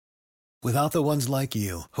Without the ones like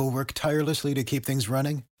you, who work tirelessly to keep things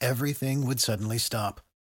running, everything would suddenly stop.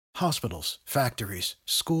 Hospitals, factories,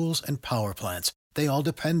 schools, and power plants, they all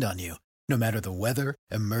depend on you. No matter the weather,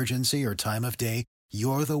 emergency, or time of day,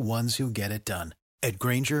 you're the ones who get it done. At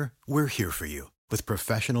Grainger, we're here for you with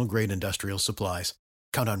professional-grade industrial supplies.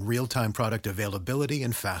 Count on real-time product availability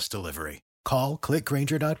and fast delivery. Call,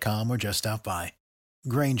 clickgrainger.com, or just stop by.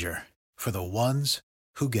 Grainger, for the ones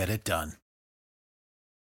who get it done.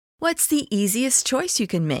 What's the easiest choice you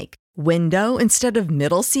can make? Window instead of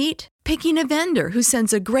middle seat? Picking a vendor who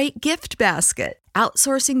sends a great gift basket?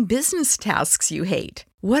 Outsourcing business tasks you hate?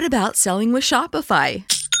 What about selling with Shopify?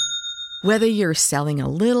 Whether you're selling a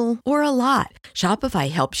little or a lot,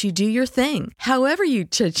 Shopify helps you do your thing, however you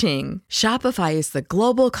cha-ching. Shopify is the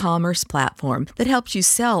global commerce platform that helps you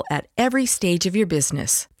sell at every stage of your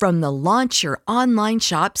business. From the launch your online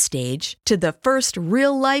shop stage to the first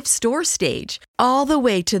real-life store stage, all the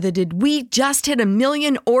way to the did we just hit 1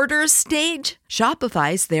 million orders stage.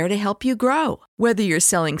 Shopify's there to help you grow. Whether you're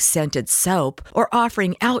selling scented soap or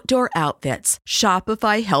offering outdoor outfits,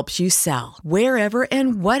 Shopify helps you sell. Wherever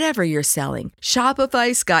and whatever you're selling,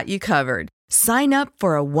 Shopify's got you covered. Sign up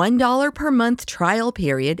for a $1 per month trial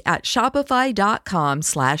period at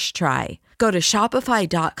shopify.com/try. Go to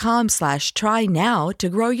shopify.com/try now to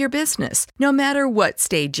grow your business, no matter what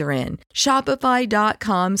stage you're in.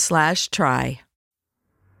 Shopify.com/try.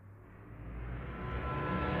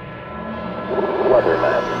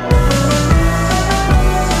 Weatherman.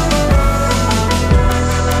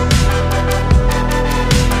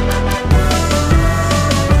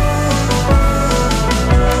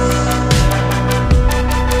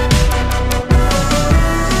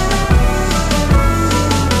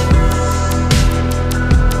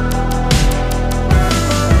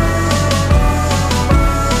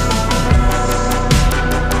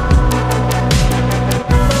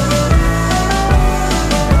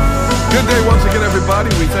 Good day once again, everybody.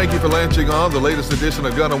 We thank you for launching on the latest edition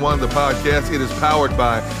of Gun and One, the podcast. It is powered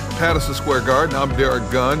by Patterson Square Garden. I'm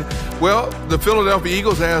Derek Gunn. Well, the Philadelphia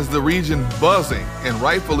Eagles has the region buzzing, and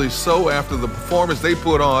rightfully so after the performance they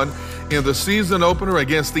put on in the season opener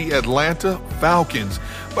against the Atlanta Falcons.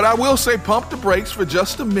 But I will say pump the brakes for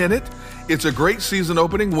just a minute. It's a great season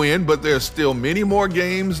opening win, but there's still many more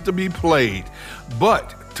games to be played.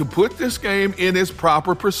 But to put this game in its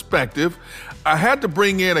proper perspective, I had to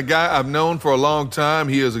bring in a guy I've known for a long time.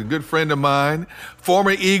 He is a good friend of mine,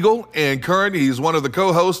 former Eagle and current. He's one of the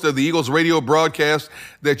co-hosts of the Eagles radio broadcast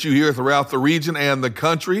that you hear throughout the region and the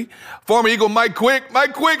country. Former Eagle Mike Quick.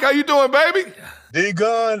 Mike Quick, how you doing, baby?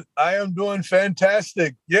 D-Gun, I am doing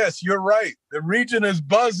fantastic. Yes, you're right. The region is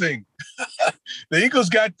buzzing. The Eagles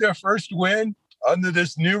got their first win under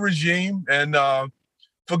this new regime, and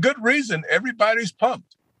for good reason. Everybody's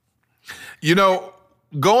pumped. You know,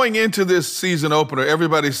 going into this season opener,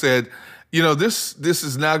 everybody said, you know, this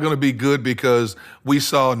is now going to be good because we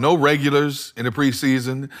saw no regulars in the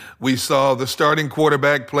preseason. We saw the starting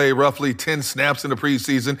quarterback play roughly 10 snaps in the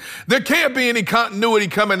preseason. There can't be any continuity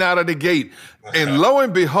coming out of the gate. And lo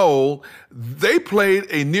and behold, they played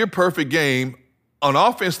a near perfect game on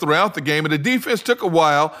offense throughout the game, and the defense took a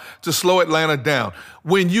while to slow Atlanta down.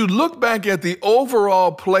 When you look back at the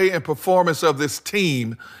overall play and performance of this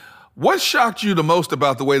team, what shocked you the most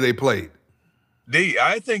about the way they played? D,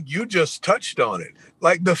 I think you just touched on it.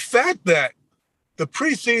 Like the fact that the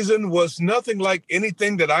preseason was nothing like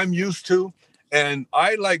anything that I'm used to. And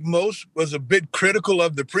I, like most, was a bit critical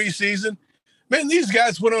of the preseason. Man, these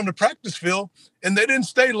guys went on the practice field and they didn't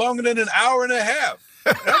stay longer than an hour and a half.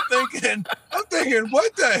 And I'm thinking,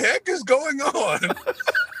 what the heck is going on?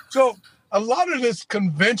 So a lot of this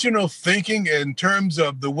conventional thinking in terms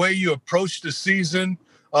of the way you approach the season,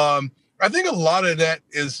 I think a lot of that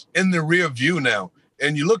is in the rear view now.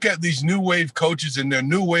 And you look at these new wave coaches and their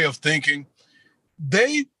new way of thinking,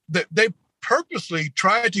 they purposely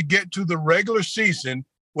try to get to the regular season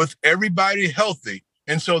with everybody healthy.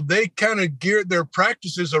 And so they kind of geared their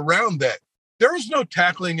practices around that. There was no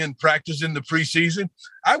tackling in practice in the preseason.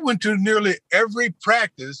 I went to nearly every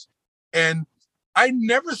practice and I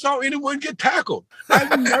never saw anyone get tackled.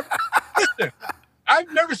 I've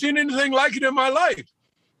never seen anything like it in my life.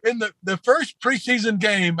 In the first preseason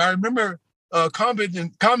game, I remember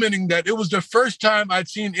commenting that it was the first time I'd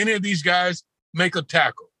seen any of these guys make a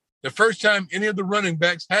tackle. The first time any of the running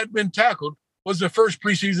backs had been tackled was the first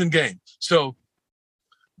preseason game. So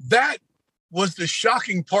that was the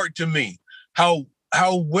shocking part to me, how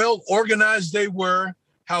well organized they were,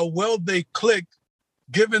 how well they clicked,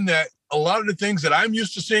 given that a lot of the things that I'm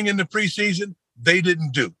used to seeing in the preseason, they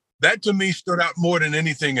didn't do. That to me stood out more than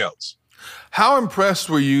anything else. How impressed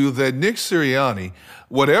were you that Nick Sirianni,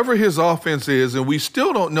 whatever his offense is, and we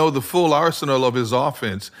still don't know the full arsenal of his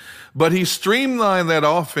offense, but he streamlined that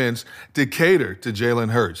offense to cater to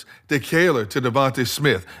Jalen Hurts, to cater to Devontae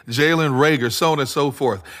Smith, Jalen Reagor, so on and so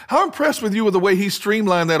forth. How impressed with you with the way he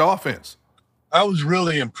streamlined that offense? I was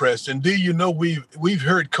really impressed. And we've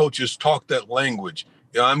heard coaches talk that language.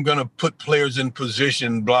 I'm going to put players in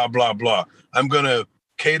position, blah, blah, blah. I'm going to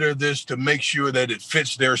cater this to make sure that it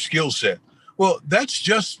fits their skill set. Well, that's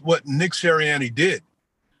just what Nick Sirianni did.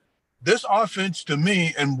 This offense, to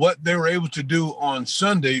me, and what they were able to do on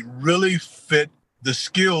Sunday really fit the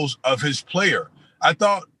skills of his player. I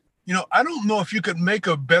thought, I don't know if you could make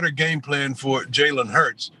a better game plan for Jalen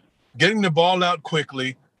Hurts. Getting the ball out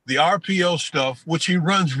quickly, the RPO stuff, which he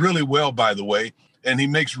runs really well, by the way, and he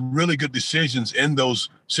makes really good decisions in those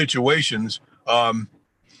situations. I'm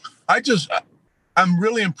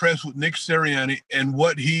really impressed with Nick Sirianni and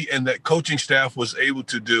what he and that coaching staff was able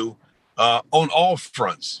to do on all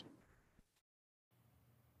fronts.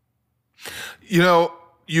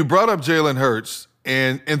 You brought up Jalen Hurts,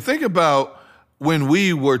 and think about when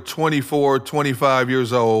we were 24, 25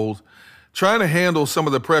 years old, trying to handle some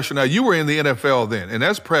of the pressure. Now, you were in the NFL then, and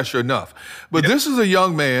that's pressure enough. But This is a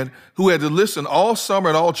young man who had to listen all summer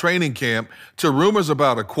and all training camp to rumors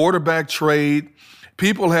about a quarterback trade,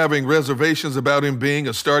 people having reservations about him being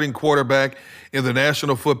a starting quarterback in the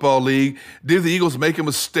National Football League. Did the Eagles make a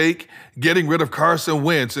mistake getting rid of Carson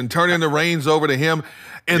Wentz and turning the reins over to him?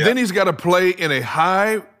 And then he's got to play in a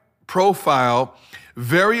high-profile,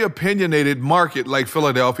 very opinionated market like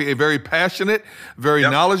Philadelphia, a very passionate, very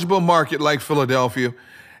knowledgeable market like Philadelphia.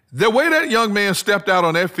 The way that young man stepped out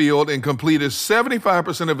on that field and completed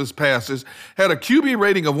 75% of his passes, had a QB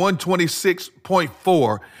rating of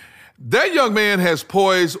 126.4, that young man has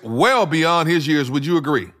poise well beyond his years. Would you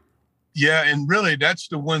agree? Yeah, and really that's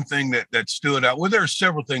the one thing that stood out. Well, there are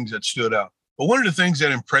several things that stood out. But one of the things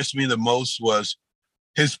that impressed me the most was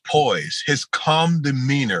his poise, his calm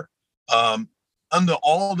demeanor under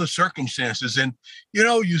all the circumstances. And,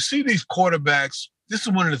 you see these quarterbacks. This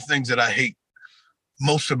is one of the things that I hate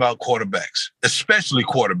most about quarterbacks, especially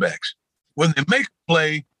quarterbacks. When they make a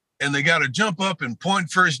play and they got to jump up and point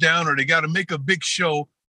first down, or they got to make a big show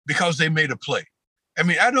because they made a play. I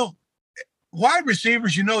mean, wide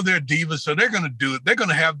receivers, they're divas, so they're going to do it. They're going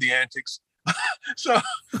to have the antics.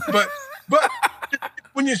 But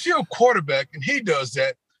when you see a quarterback and he does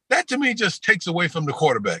that, that to me just takes away from the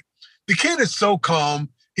quarterback. The kid is so calm.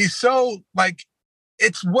 He's so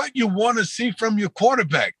it's what you want to see from your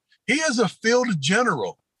quarterback. He is a field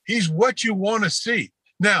general. He's what you want to see.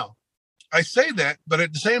 Now, I say that, but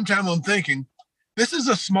at the same time, I'm thinking this is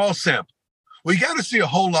a small sample. We got to see a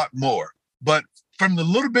whole lot more. But from the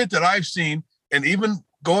little bit that I've seen, and even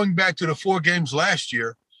going back to the 4 games last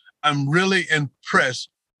year, I'm really impressed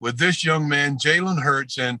with this young man, Jalen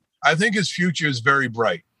Hurts, and I think his future is very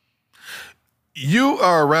bright. You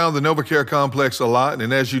are around the NovaCare complex a lot,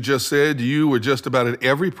 and as you just said, you were just about at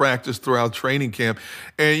every practice throughout training camp.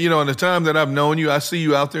 And, in the time that I've known you, I see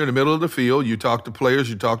you out there in the middle of the field. You talk to players,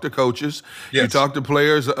 you talk to coaches, you talk to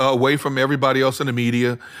players away from everybody else in the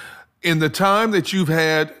media. In the time that you've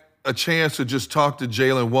had a chance to just talk to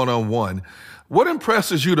Jalen one-on-one, what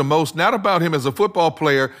impresses you the most, not about him as a football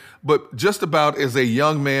player, but just about as a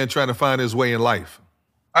young man trying to find his way in life?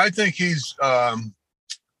 I think he's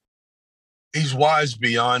wise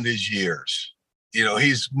beyond his years.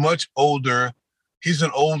 He's much older. He's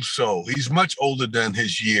an old soul. He's much older than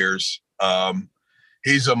his years.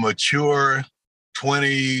 He's a mature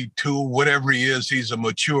 22, whatever he is. He's a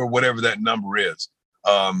mature, whatever that number is.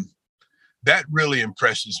 That really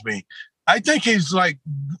impresses me. I think he's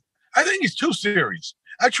too serious.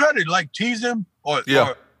 I try to tease him or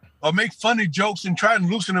make funny jokes and try and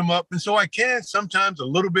loosen him up. And so I can sometimes a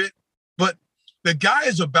little bit, but the guy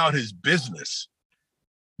is about his business.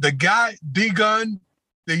 The guy, D-Gun,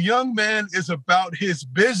 the young man is about his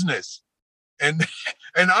business. And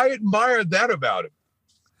I admire that about him.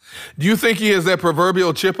 Do you think he has that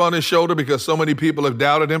proverbial chip on his shoulder because so many people have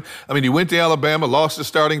doubted him? I mean, he went to Alabama, lost his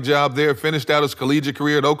starting job there, finished out his collegiate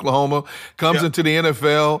career at Oklahoma, comes into the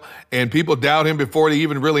NFL, and people doubt him before they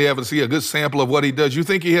even really have to see a good sample of what he does. You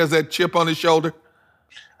think he has that chip on his shoulder?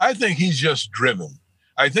 I think he's just driven.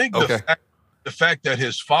 I think the fact that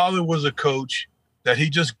his father was a coach, that he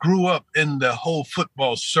just grew up in the whole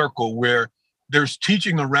football circle where there's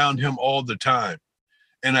teaching around him all the time.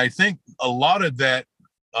 And I think a lot of that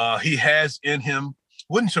he has in him.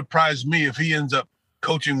 Wouldn't surprise me if he ends up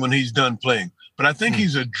coaching when he's done playing. But I think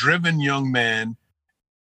he's a driven young man,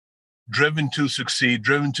 driven to succeed,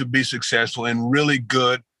 driven to be successful, and really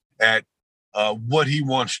good at what he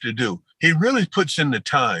wants to do. he really puts in the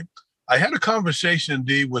time. I had a conversation,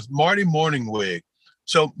 D, with Marty Morningwig.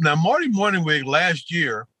 So now Marty Morningwig last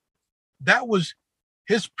year, that was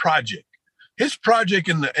his project. His project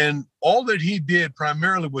and all that he did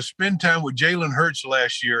primarily was spend time with Jalen Hurts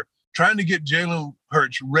last year, trying to get Jalen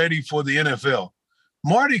Hurts ready for the NFL.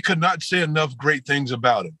 Marty could not say enough great things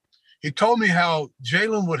about him. He told me how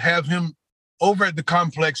Jalen would have him over at the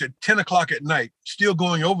complex at 10 o'clock at night, still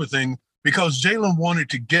going over things because Jalen wanted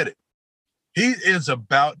to get it. He is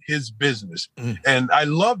about his business. And I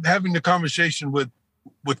loved having the conversation with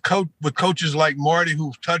coaches like Marty,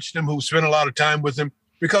 who've touched him, who've spent a lot of time with him,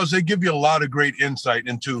 because they give you a lot of great insight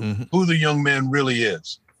into who the young man really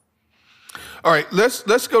is. All right,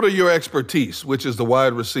 let's go to your expertise, which is the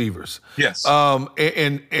wide receivers. Yes.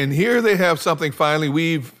 And here they have something finally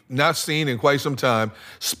we've not seen in quite some time: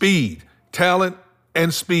 speed, talent,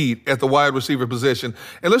 and speed at the wide receiver position.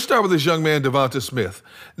 And let's start with this young man, Devonta Smith.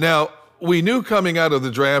 Now, we knew coming out of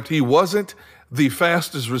the draft he wasn't the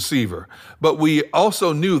fastest receiver, but we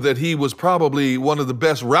also knew that he was probably one of the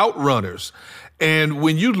best route runners. And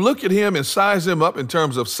when you look at him and size him up in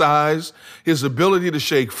terms of size, his ability to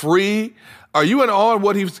shake free, are you in awe of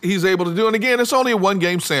what he's able to do? And again, it's only a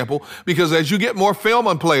one-game sample because as you get more film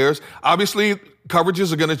on players, obviously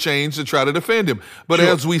coverages are going to change to try to defend him. But Sure.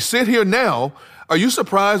 As we sit here now, are you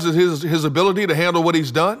surprised at his ability to handle what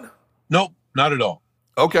he's done? Nope, not at all.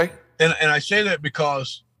 Okay. And I say that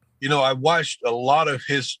because, I watched a lot of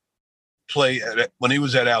his play when he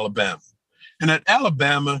was at Alabama. And at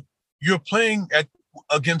Alabama, you're playing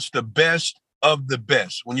against the best of the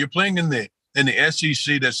best. When you're playing in the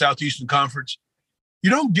SEC, that Southeastern Conference, you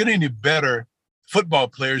don't get any better football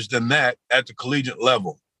players than that at the collegiate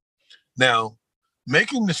level. Now,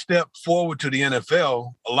 making the step forward to the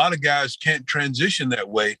NFL, a lot of guys can't transition that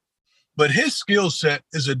way, but his skill set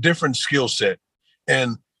is a different skill set.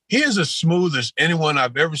 And he is as smooth as anyone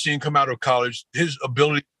I've ever seen come out of college. His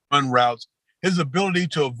ability to run routes, his ability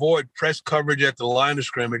to avoid press coverage at the line of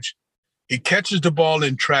scrimmage. He catches the ball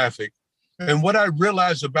in traffic. And what I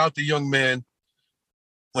realized about the young man,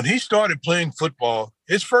 when he started playing football,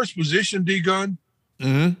 his first position, D-Gun,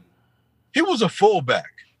 he was a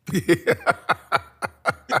fullback.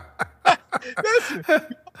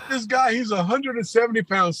 This guy, he's 170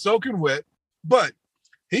 pounds soaking wet, but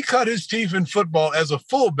he cut his teeth in football as a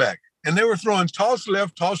fullback. And they were throwing toss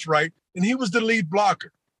left, toss right, and he was the lead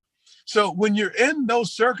blocker. So when you're in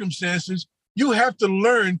those circumstances, you have to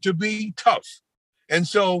learn to be tough. And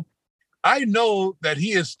so I know that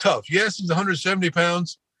he is tough. Yes, he's 170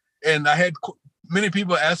 pounds. And I had many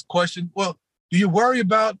people ask questions, well, do you worry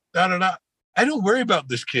about da-da-da? I don't worry about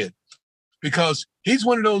this kid because he's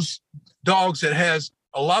one of those dogs that has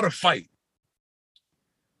a lot of fight.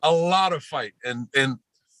 And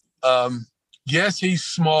yes, he's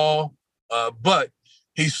small, but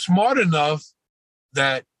he's smart enough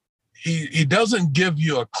that he doesn't give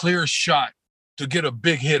you a clear shot to get a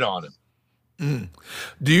big hit on him.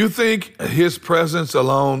 Do you think his presence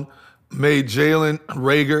alone made Jalen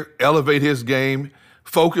Reagor elevate his game,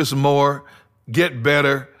 focus more, get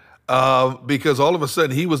better? Because all of a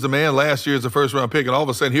sudden he was the man last year as a first-round pick, and all of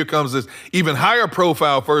a sudden here comes this even higher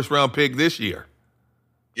profile first-round pick this year.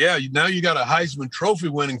 Yeah, now you got a Heisman Trophy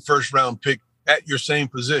winning first-round pick at your same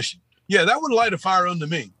position. Yeah, that would light a fire under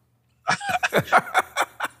me.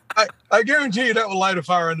 I guarantee you that would light a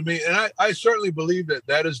fire under me. And I certainly believe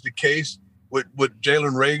that is the case with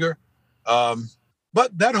Jalen Reagor.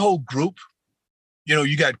 But that whole group,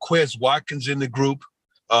 you got Quez Watkins in the group.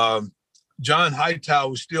 John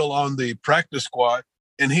Hightower is still on the practice squad,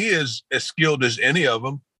 and he is as skilled as any of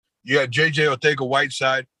them. You got J.J.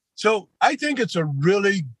 Ortega-Whiteside. So I think it's a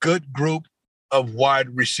really good group of wide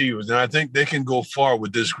receivers, and I think they can go far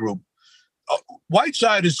with this group.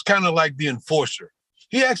 Whiteside is kind of like the enforcer.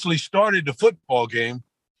 He actually started the football game,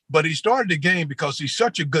 but he started the game because he's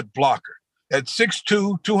such a good blocker. At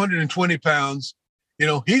 6'2", 220 pounds,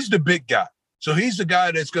 he's the big guy. So he's the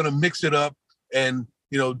guy that's going to mix it up and,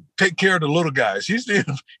 take care of the little guys. He's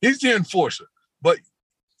the enforcer. But,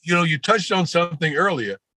 you touched on something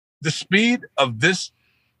earlier. The speed of this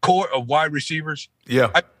core of wide receivers,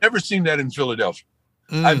 I've never seen that in Philadelphia.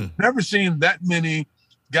 I've never seen that many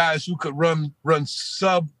guys who could run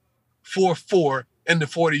sub 4.4 in the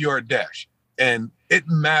 40-yard dash. And it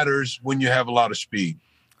matters when you have a lot of speed.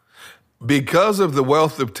 Because of the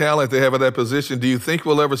wealth of talent they have at that position, do you think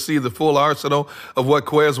we'll ever see the full arsenal of what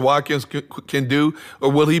Quez Watkins can do?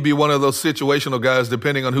 Or will he be one of those situational guys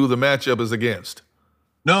depending on who the matchup is against?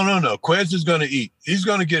 No. Quez is going to eat. He's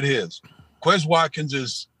going to get his. Quez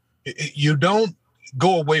Watkins you don't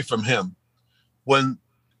go away from him. When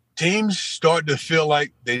teams start to feel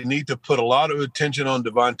like they need to put a lot of attention on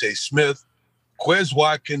Devontae Smith. Quez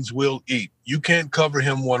Watkins will eat. You can't cover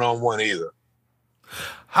him one-on-one either.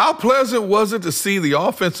 How pleasant was it to see the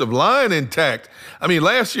offensive line intact? I mean,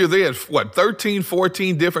 last year they had, 13,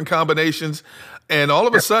 14 different combinations, and all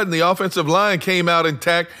of a sudden the offensive line came out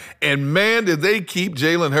intact, and, man, did they keep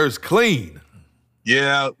Jalen Hurts clean.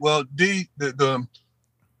 Yeah, well,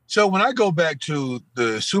 so when I go back to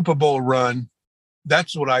the Super Bowl run,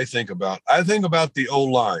 that's what I think about. I think about the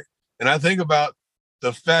O-line, and I think about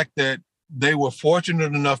the fact that they were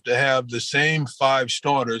fortunate enough to have the same 5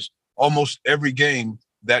 starters almost every game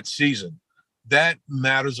that season. That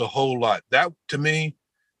matters a whole lot. That, to me,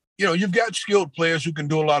 you've got skilled players who can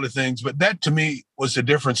do a lot of things, but that, to me, was the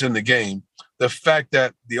difference in the game. The fact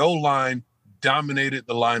that the O-line dominated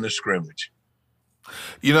the line of scrimmage.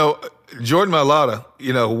 Jordan Mailata,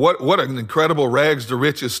 what an incredible rags to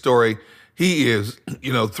riches story he is.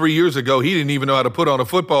 3 years ago, he didn't even know how to put on a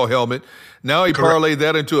football helmet. Now he parlayed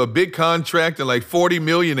that into a big contract and like $40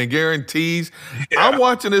 million in guarantees. Yeah. I'm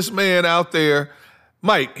watching this man out there.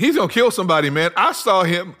 Mike, he's going to kill somebody, man. I saw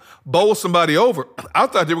him bowl somebody over. I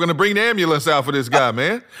thought they were going to bring the ambulance out for this guy,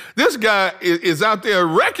 man. This guy is out there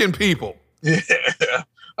wrecking people. Yeah,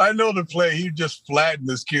 I know the play. He just flattened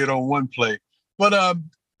this kid on one play. But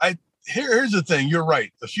here's the thing. You're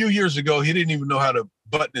right. A few years ago, he didn't even know how to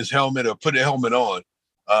button his helmet or put a helmet on.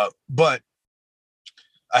 But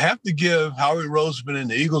I have to give Howie Roseman and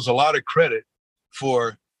the Eagles a lot of credit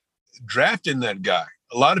for drafting that guy.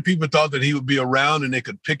 A lot of people thought that he would be around and they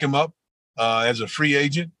could pick him up as a free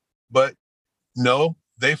agent. But no,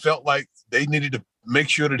 they felt like they needed to make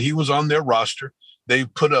sure that he was on their roster. They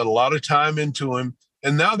put a lot of time into him.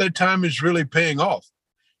 And now that time is really paying off.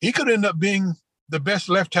 He could end up being the best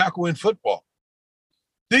left tackle in football.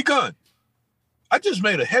 D-Gun, I just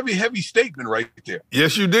made a heavy, heavy statement right there.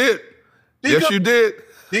 Yes, you did. Yes, you did.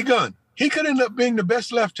 D-Gun, he could end up being the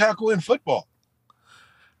best left tackle in football.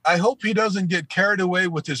 I hope he doesn't get carried away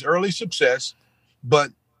with his early success, but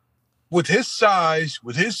with his size,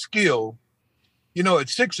 with his skill, at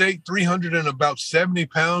 6'8", 300 and about 70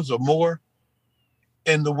 pounds or more,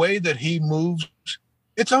 and the way that he moves,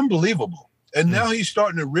 it's unbelievable. And now he's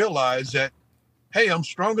starting to realize that, hey, I'm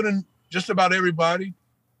stronger than just about everybody.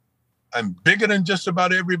 I'm bigger than just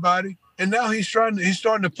about everybody. And now he's starting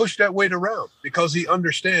to push that weight around because he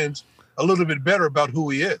understands a little bit better about who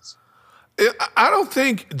he is. I don't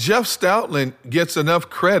think Jeff Stoutland gets enough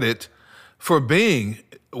credit for being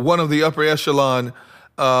one of the upper echelon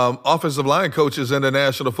offensive line coaches in the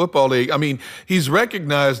National Football League. I mean, he's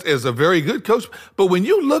recognized as a very good coach, but when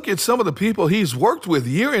you look at some of the people he's worked with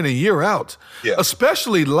year in and year out,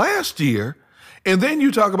 especially last year, and then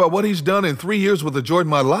you talk about what he's done in 3 years with the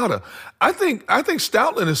Jordan Mailata, I think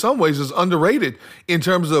Stoutland in some ways is underrated in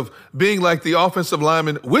terms of being like the offensive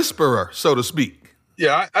lineman whisperer, so to speak.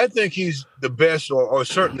 Yeah, I think he's the best or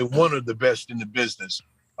certainly one of the best in the business.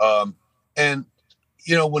 And,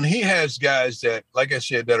 when he has guys that, like I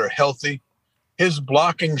said, that are healthy, his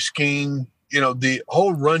blocking scheme, the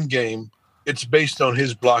whole run game, it's based on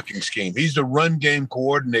his blocking scheme. He's the run game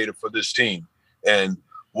coordinator for this team. And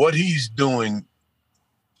what he's doing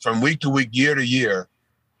from week to week, year to year,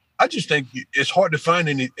 I just think it's hard to find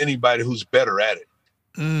anybody who's better at it.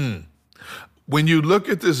 When you look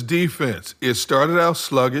at this defense, it started out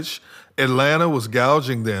sluggish. Atlanta was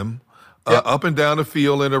gouging them up and down the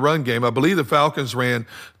field in the run game. I believe the Falcons ran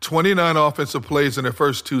 29 offensive plays in their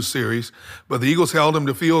first 2 series, but the Eagles held them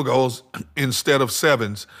to field goals instead of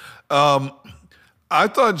 7s. I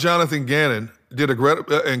thought Jonathan Gannon did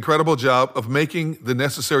an incredible job of making the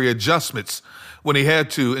necessary adjustments when he had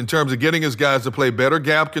to in terms of getting his guys to play better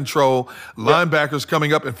gap control, linebackers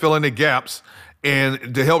coming up and filling the gaps,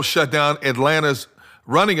 and to help shut down Atlanta's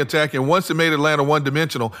running attack. And once it made Atlanta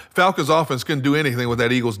one-dimensional, Falcons offense couldn't do anything with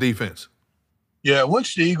that Eagles defense. Yeah,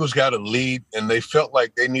 once the Eagles got a lead and they felt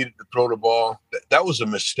like they needed to throw the ball, that was a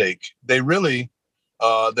mistake. They really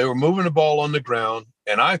they were moving the ball on the ground,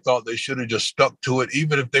 and I thought they should have just stuck to it,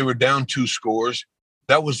 even if they were down 2 scores.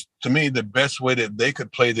 That was, to me, the best way that they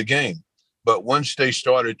could play the game. But once they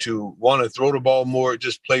started to want to throw the ball more, it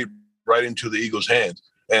just played right into the Eagles' hands.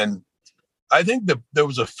 And I think there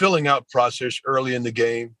was a filling out process early in the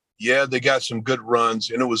game. Yeah, they got some good runs,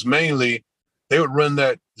 and it was mainly they would run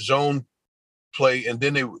that zone play, and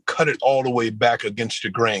then they would cut it all the way back against the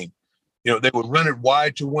grain. They would run it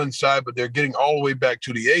wide to one side, but they're getting all the way back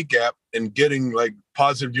to the A gap and getting like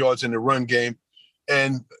positive yards in the run game.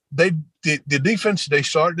 And the defense, they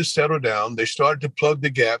started to settle down. They started to plug the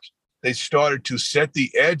gaps. They started to set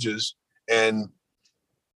the edges, and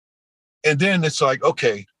then it's like,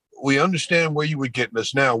 okay, we understand where you were getting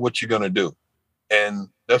us now, what you're going to do. And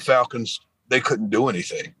the Falcons, they couldn't do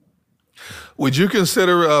anything. Would you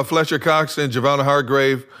consider Fletcher Cox and Javon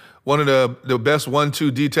Hargrave one of the best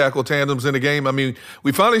 1-2 D-tackle tandems in the game? I mean,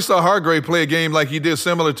 we finally saw Hargrave play a game like he did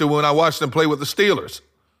similar to when I watched him play with the Steelers.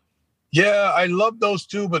 Yeah, I love those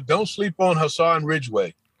two, but don't sleep on Hassan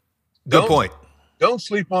Ridgeway. Good point. Don't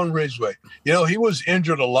sleep on Ridgeway. You know, he was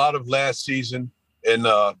injured a lot of last season and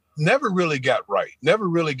never really got right, never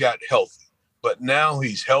really got healthy. But now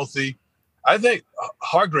he's healthy. I think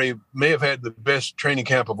Hargrave may have had the best training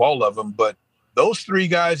camp of all of them, but those three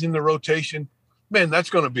guys in the rotation, man, that's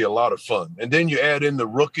going to be a lot of fun. And then you add in the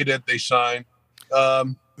rookie that they signed.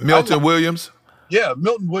 Milton Williams? Yeah,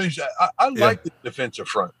 Milton Williams. I like the defensive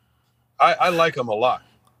front. I like them a lot.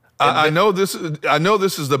 I know this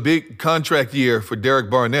is the big contract year for Derek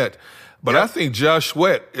Barnett, but I think Josh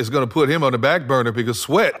Sweat is going to put him on the back burner because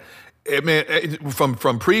Sweat, from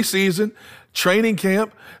preseason, training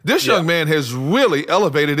camp, this young man has really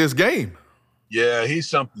elevated his game. Yeah, he's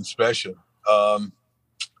something special. Coming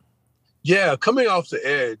off the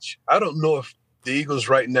edge, I don't know if the Eagles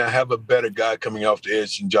right now have a better guy coming off the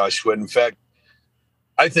edge than Josh Sweat. In fact,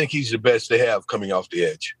 I think he's the best they have coming off the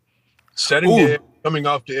edge. Setting the edge, coming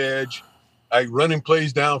off the edge, like running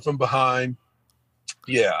plays down from behind.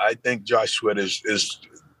 Yeah, I think Josh Sweat is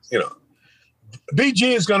BG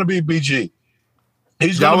is going to be BG.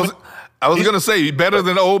 I was going to say, better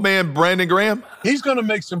than old man Brandon Graham? He's going to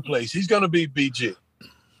make some plays. He's going to be BG.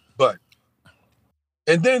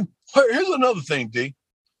 And then here's another thing, D.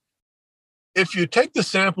 If you take the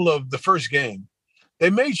sample of the first game, they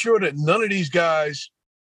made sure that none of these guys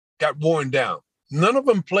got worn down. None of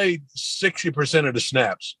them played 60% of the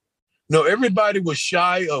snaps. No, everybody was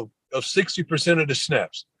shy of 60% of the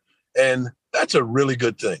snaps. And that's a really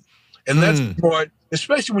good thing. And that's smart,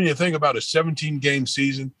 especially when you think about a 17-game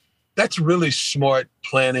season. That's really smart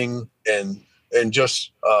planning and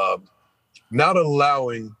just not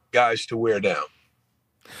allowing guys to wear down.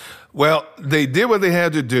 Well, they did what they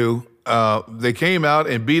had to do. They came out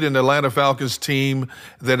and beat an Atlanta Falcons team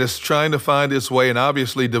that is trying to find its way and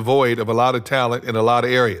obviously devoid of a lot of talent in a lot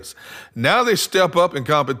of areas. Now they step up in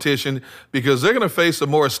competition because they're going to face a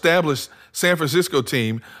more established San Francisco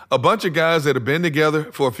team, a bunch of guys that have been together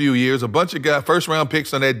for a few years, a bunch of guys, first-round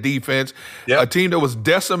picks on that defense, a team that was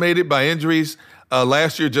decimated by injuries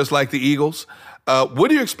last year, just like the Eagles. What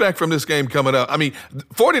do you expect from this game coming up? I mean,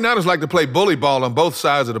 49ers like to play bully ball on both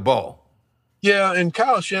sides of the ball. Yeah, and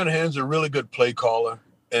Kyle Shanahan's a really good play caller,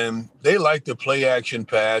 and they like to play action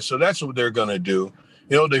pass, so that's what they're going to do.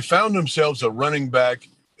 You know, they found themselves a running back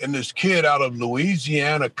and this kid out of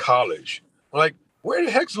Louisiana College. Like, where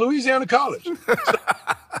the heck's Louisiana College?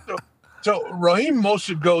 So Raheem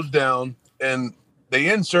Mostert goes down, and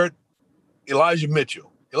they insert Elijah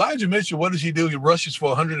Mitchell. Elijah Mitchell, what does he do? He rushes for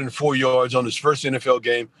 104 yards on his first NFL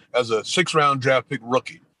game as a 6th-round draft pick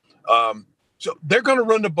rookie. So they're going to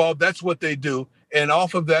run the ball. That's what they do. And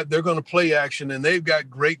off of that, they're going to play action, and they've got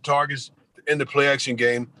great targets in the play action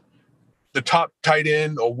game. The top tight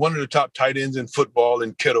end, or one of the top tight ends in football,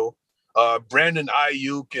 in Kittle, Brandon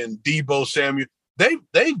Ayuk and Deebo Samuel,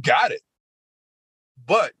 they've got it.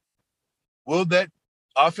 But will that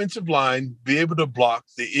offensive line be able to block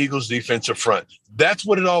the Eagles' defensive front? That's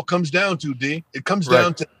what it all comes down to, D. It comes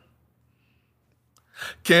down to.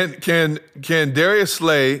 Can Darius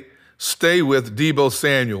Slay stay with Deebo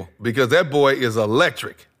Samuel? Because that boy is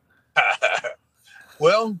electric.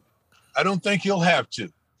 Well, I don't think he'll have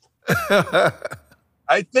to.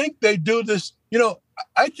 I think they do this. You know,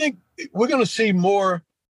 I think we're going to see more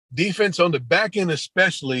defense on the back end,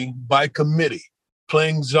 especially by committee,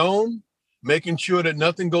 playing zone, making sure that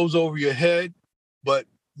nothing goes over your head, but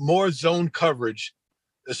more zone coverage,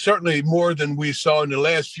 certainly more than we saw in the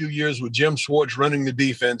last few years with Jim Schwartz running the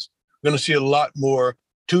defense. We're going to see a lot more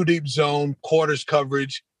two-deep zone, quarters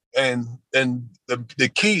coverage, and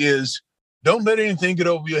the key is don't let anything get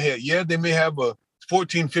over your head. Yeah, they may have a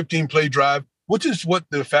 14, 15-play drive, which is what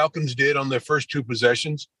the Falcons did on their first 2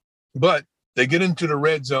 possessions, but they get into the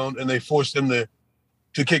red zone and they force them to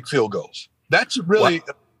kick field goals. That's really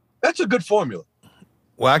that's a good formula.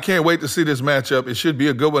 Well, I can't wait to see this matchup. It should be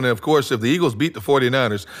a good one. And, of course, if the Eagles beat the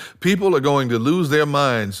 49ers, people are going to lose their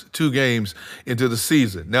minds 2 games into the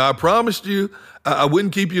season. Now, I promised you I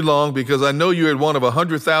wouldn't keep you long because I know you're at one of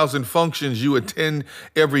 100,000 functions you attend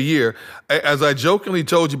every year. As I jokingly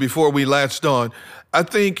told you before we latched on, I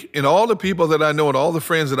think in all the people that I know and all the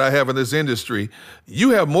friends that I have in this industry,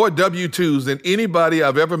 you have more W-2s than anybody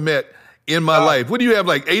I've ever met in my life. What do you have,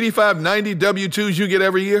 like 85, 90 W-2s you get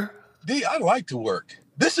every year? D, I like to work.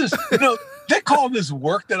 This is, they call this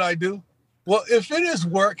work that I do. Well, if it is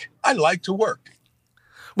work, I like to work.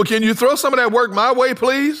 Well, can you throw some of that work my way,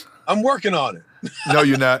 please? I'm working on it. No,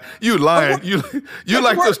 you're not. You lying. You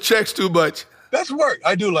like those checks too much. That's work.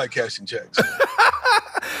 I do like cashing checks.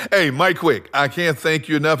 Hey, Mike Quick, I can't thank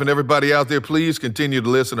you enough. And everybody out there, please continue to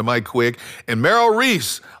listen to Mike Quick and Merrill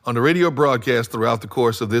Reese on the radio broadcast throughout the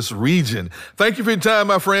course of this region. Thank you for your time,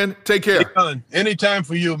 my friend. Take care. Anytime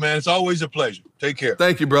for you, man. It's always a pleasure. Take care.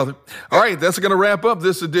 Thank you, brother. All right, that's going to wrap up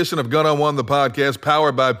this edition of Gun on One, the podcast,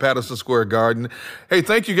 powered by Patterson Square Garden. Hey,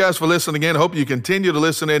 thank you guys for listening again. Hope you continue to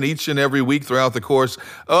listen in each and every week throughout the course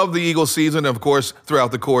of the Eagle season, and of course,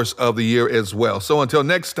 throughout the course of the year as well. So until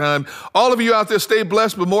next time, all of you out there, stay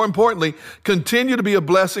blessed, but more importantly, continue to be a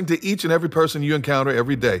blessing to each and every person you encounter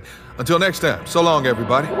every day. Until next time, so long,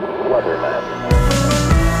 everybody.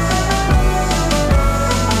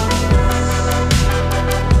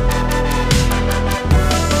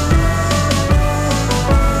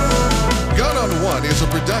 Is a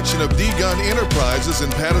production of D-Gun Enterprises in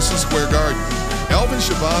Patterson Square Garden. Elvin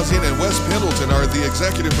Shabazian and Wes Pendleton are the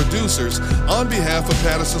executive producers on behalf of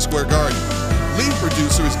Patterson Square Garden. Lead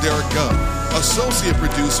producer is Derek Gunn. Associate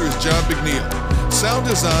producer is John McNeil. Sound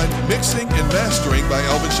design, mixing, and mastering by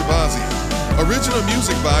Elvin Shabazian. Original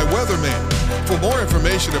music by Weatherman. For more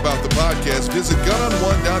information about the podcast, visit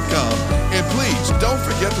gunonone.com. And please don't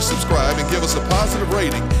forget to subscribe and give us a positive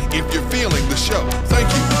rating if you're feeling the show. Thank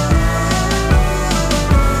you.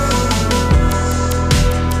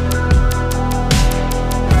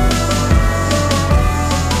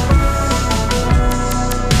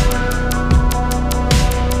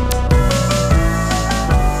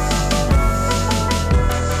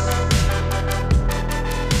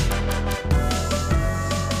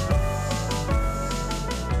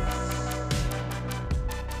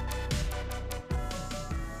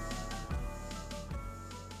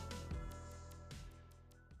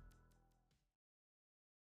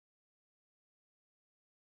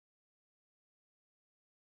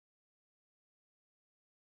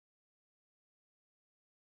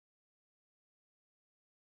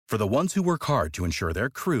 For the ones who work hard to ensure their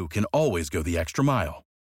crew can always go the extra mile,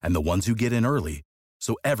 and the ones who get in early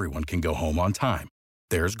so everyone can go home on time,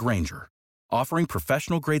 there's Grainger, offering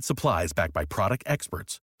professional-grade supplies backed by product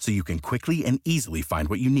experts so you can quickly and easily find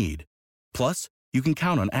what you need. Plus, you can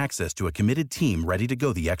count on access to a committed team ready to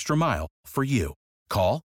go the extra mile for you.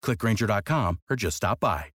 Call, click Grainger.com, or just stop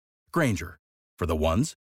by. Grainger, for the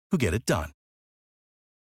ones who get it done.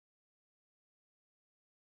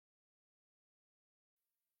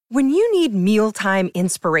 When you need mealtime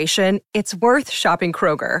inspiration, it's worth shopping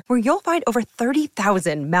Kroger, where you'll find over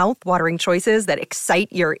 30,000 mouth-watering choices that excite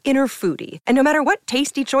your inner foodie. And no matter what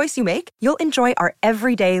tasty choice you make, you'll enjoy our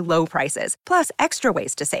everyday low prices, plus extra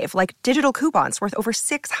ways to save, like digital coupons worth over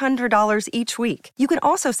 $600 each week. You can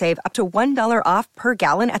also save up to $1 off per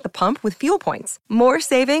gallon at the pump with fuel points. More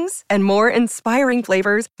savings and more inspiring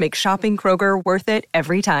flavors make shopping Kroger worth it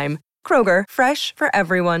every time. Kroger, fresh for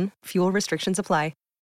everyone. Fuel restrictions apply.